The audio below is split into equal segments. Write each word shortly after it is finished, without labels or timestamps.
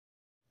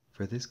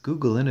For this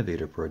Google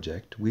Innovator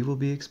project, we will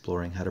be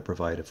exploring how to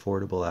provide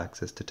affordable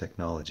access to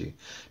technology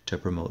to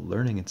promote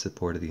learning in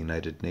support of the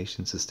United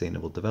Nations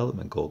Sustainable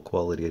Development Goal,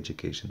 quality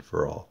education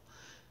for all.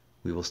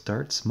 We will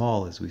start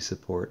small as we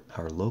support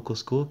our local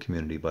school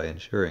community by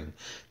ensuring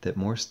that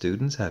more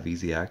students have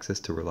easy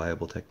access to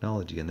reliable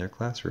technology in their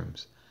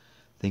classrooms.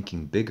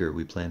 Thinking bigger,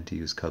 we plan to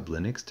use Cub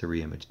Linux to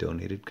reimage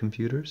donated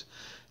computers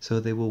so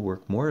they will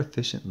work more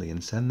efficiently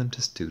and send them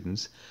to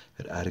students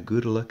at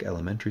Adagudaluk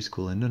Elementary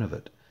School in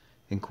Nunavut.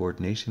 In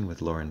coordination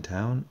with Lauren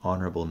Town,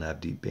 Honorable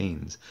Navdeep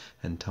Bains,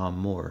 and Tom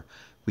Moore,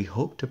 we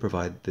hope to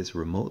provide this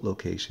remote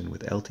location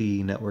with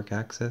LTE network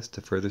access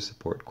to further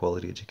support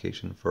quality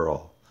education for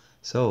all.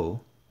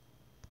 So,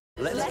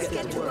 let's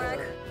get to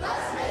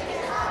work.